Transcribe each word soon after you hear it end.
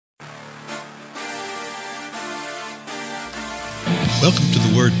Welcome to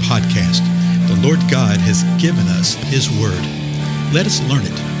the Word Podcast. The Lord God has given us His Word. Let us learn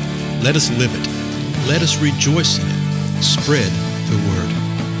it. Let us live it. Let us rejoice in it. Spread the Word.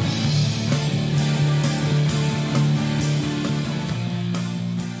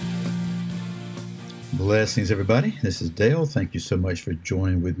 Blessings, everybody. This is Dale. Thank you so much for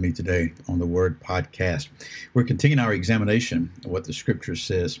joining with me today on the Word Podcast. We're continuing our examination of what the Scripture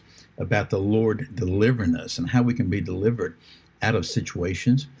says about the Lord delivering us and how we can be delivered out of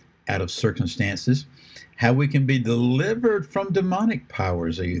situations, out of circumstances, how we can be delivered from demonic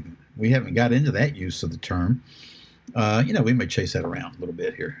powers. We haven't got into that use of the term. We may chase that around a little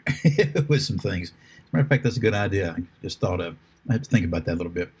bit here with some things. As a matter of fact, that's a good idea. I just thought of. I have to think about that a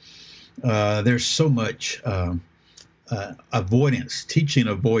little bit. There's so much avoidance, teaching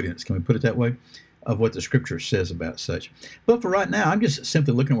avoidance, can we put it that way, of what the Scripture says about such. But for right now, I'm just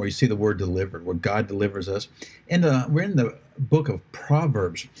simply looking where you see the word delivered, where God delivers us. And we're in the book of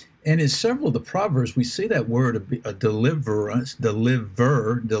Proverbs. And in several of the Proverbs, we see that word deliverance,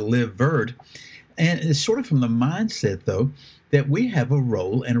 delivered. And it's sort of from the mindset, though, that we have a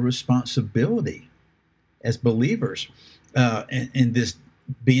role and a responsibility as believers in this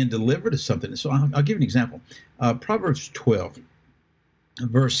being delivered of something. So I'll give you an example. Proverbs 12,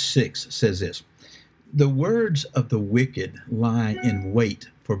 verse 6 says this: "The words of the wicked lie in wait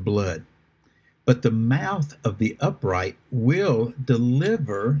for blood, but the mouth of the upright will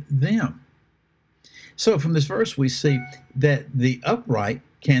deliver them." So from this verse, we see that the upright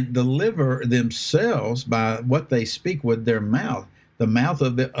can deliver themselves by what they speak with their mouth. The mouth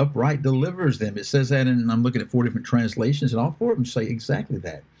of the upright delivers them. It says that, and I'm looking at 4 different translations, and all 4 of them say exactly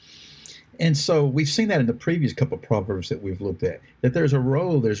that. And so we've seen that in the previous couple of Proverbs that we've looked at, that there's a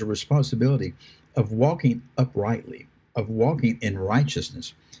role, there's a responsibility of walking uprightly, of walking in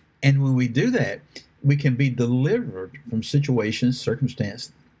righteousness. And when we do that, we can be delivered from situations,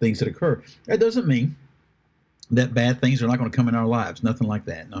 circumstances, things that occur. That doesn't mean that bad things are not going to come in our lives. Nothing like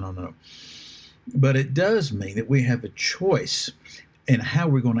that. No. But it does mean that we have a choice in how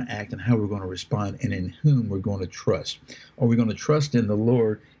we're going to act and how we're going to respond and in whom we're going to trust. Are we going to trust in the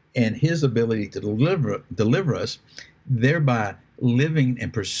Lord and His ability to deliver us, thereby living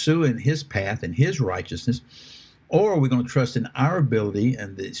and pursuing His path and His righteousness? Or are we going to trust in our ability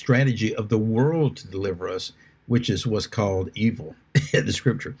and the strategy of the world to deliver us, which is what's called evil in the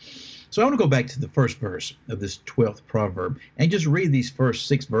Scripture? So I want to go back to the first verse of this 12th proverb and just read these first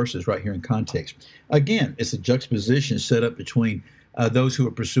 6 verses right here in context. Again, it's a juxtaposition set up between those who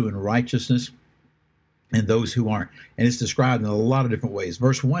are pursuing righteousness and those who aren't. And it's described in a lot of different ways.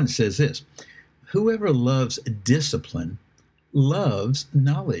 Verse 1 says this: "Whoever loves discipline loves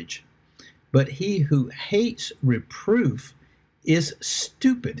knowledge, but he who hates reproof is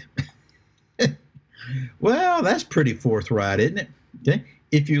stupid." Well, that's pretty forthright, isn't it? Okay.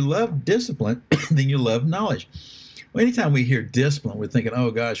 If you love discipline, then you love knowledge. Well, anytime we hear discipline, we're thinking,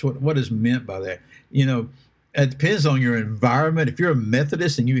 oh gosh, what is meant by that? It depends on your environment. If you're a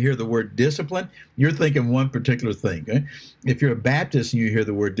Methodist and you hear the word discipline, you're thinking one particular thing. Okay? If you're a Baptist and you hear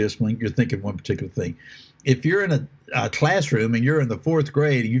the word discipline, you're thinking one particular thing. If you're in a classroom and you're in the 4th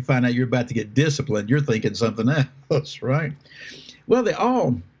grade and you find out you're about to get disciplined, you're thinking something else, right? Well, they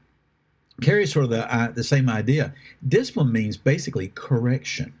all carry sort of the same idea. Discipline means basically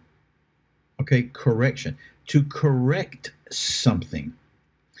correction. Okay, correction. To correct something.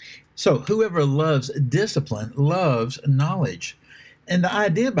 So whoever loves discipline loves knowledge. And the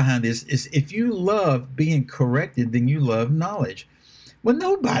idea behind this is if you love being corrected, then you love knowledge. Well,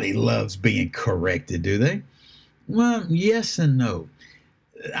 nobody loves being corrected, do they? Well, yes and no.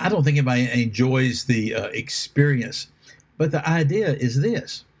 I don't think anybody enjoys the experience. But the idea is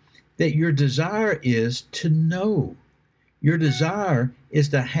this: that your desire is to know. Your desire is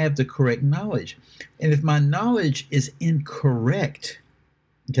to have the correct knowledge. And if my knowledge is incorrect,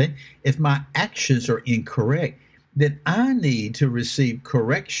 okay, if my actions are incorrect, then I need to receive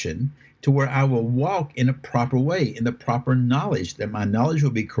correction to where I will walk in a proper way, in the proper knowledge, that my knowledge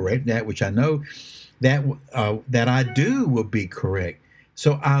will be correct, that which I know that I do will be correct.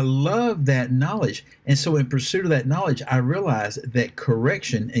 So I love that knowledge. And so in pursuit of that knowledge, I realize that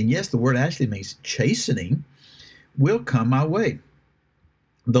correction, and yes, the word actually means chastening, will come my way.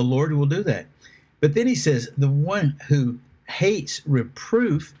 The Lord will do that. But then he says, the one who hates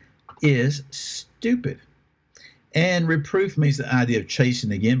reproof is stupid. And reproof means the idea of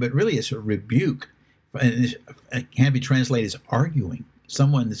chastening again, but really it's a rebuke. And it can be translated as arguing,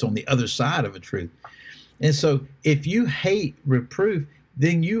 someone that's on the other side of a truth. And so if you hate reproof,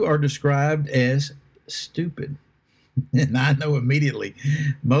 then you are described as stupid. And I know immediately,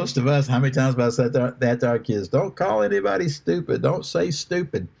 most of us, how many times have I said that to our kids? Don't call anybody stupid. Don't say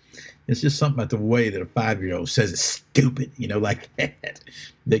stupid. It's just something about the way that a 5-year-old says it's stupid, like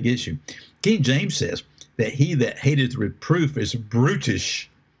that gets you. King James says that he that hateth reproof is brutish.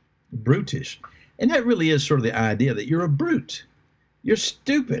 Brutish. And that really is sort of the idea that you're a brute. You're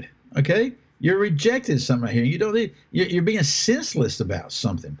stupid, okay? You're rejecting something right here. You're being senseless about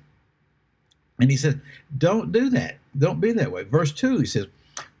something. And he says, don't do that. Don't be that way. Verse 2, he says,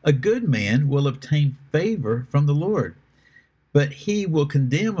 a good man will obtain favor from the Lord, but he will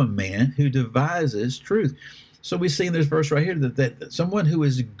condemn a man who devises truth. So we see in this verse right here that someone who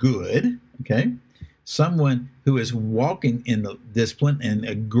is good, okay, someone who is walking in the discipline and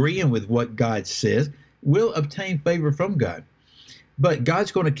agreeing with what God says will obtain favor from God. But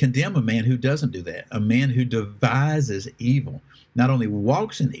God's going to condemn a man who doesn't do that, a man who devises evil, not only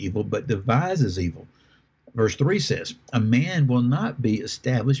walks in evil, but devises evil. Verse 3 says, a man will not be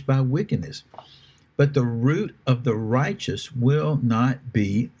established by wickedness, but the root of the righteous will not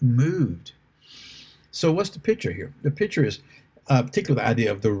be moved. So what's the picture here? The picture is particularly the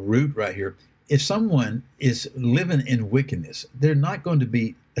idea of the root right here. If someone is living in wickedness, they're not going to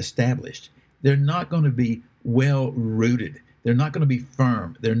be established. They're not going to be well rooted. They're not going to be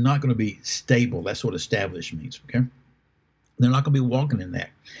firm. They're not going to be stable. That's what established means, okay? They're not going to be walking in that.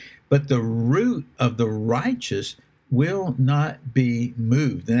 But the root of the righteous will not be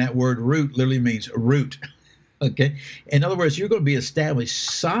moved. And that word root literally means root, okay? In other words, you're going to be established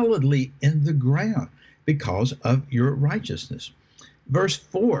solidly in the ground because of your righteousness. Verse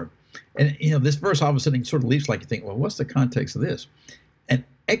 4, and this verse all of a sudden sort of leaves like you think, well, what's the context of this? An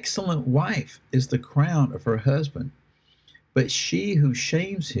excellent wife is the crown of her husband, but she who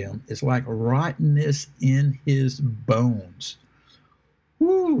shames him is like rottenness in his bones.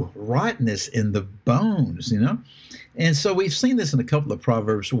 Woo, rottenness in the bones, And so we've seen this in a couple of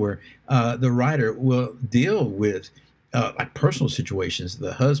Proverbs where the writer will deal with like personal situations,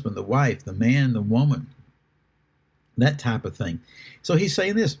 the husband, the wife, the man, the woman, that type of thing. So he's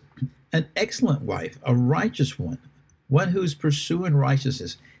saying this, an excellent wife, a righteous one who's pursuing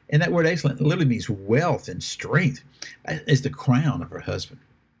righteousness. And that word excellent literally means wealth and strength, is the crown of her husband.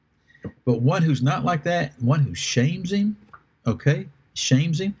 But one who's not like that, one who shames him, okay,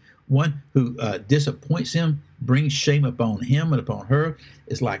 shames him, one who disappoints him, brings shame upon him and upon her,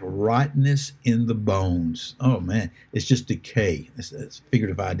 is like rottenness in the bones. Oh man, it's just decay. It's a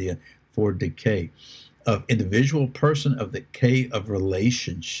figurative idea for decay of individual person, of decay of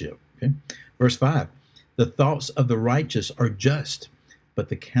relationship. Okay, verse 5, the thoughts of the righteous are just, but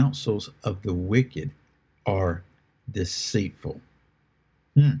the counsels of the wicked are deceitful.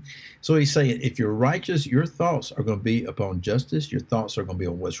 So he's saying, if you're righteous, your thoughts are going to be upon justice. Your thoughts are going to be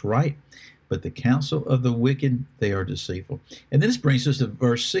on what's right. But the counsel of the wicked, they are deceitful. And then this brings us to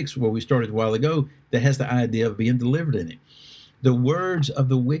verse 6, where we started a while ago, that has the idea of being delivered in it. The words of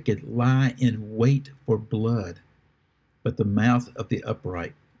the wicked lie in wait for blood, but the mouth of the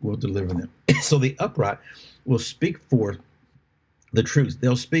upright will deliver them. So the upright will speak forth the truth.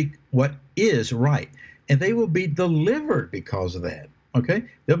 They'll speak what is right, and they will be delivered because of that. Okay,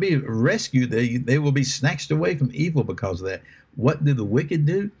 they'll be rescued. They will be snatched away from evil because of that. What do the wicked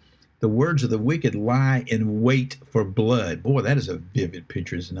do? The words of the wicked lie in wait for blood. Boy, that is a vivid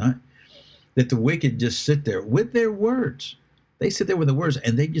picture, is it not? That the wicked just sit there with their words. They sit there with the words,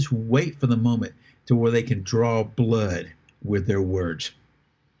 and they just wait for the moment to where they can draw blood with their words.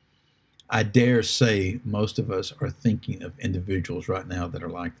 I dare say most of us are thinking of individuals right now that are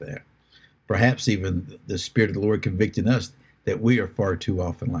like that. Perhaps even the Spirit of the Lord convicting us that we are far too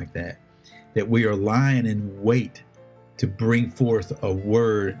often like that we are lying in wait to bring forth a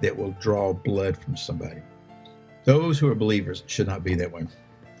word that will draw blood from somebody. Those who are believers should not be that way.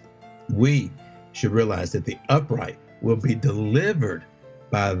 We should realize that the upright will be delivered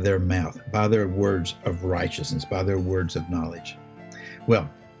by their mouth, by their words of righteousness, by their words of knowledge. Well,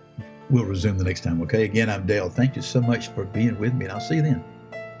 we'll resume the next time, okay? Again, I'm Dale. Thank you so much for being with me, and I'll see you then.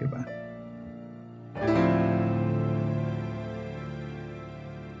 Goodbye.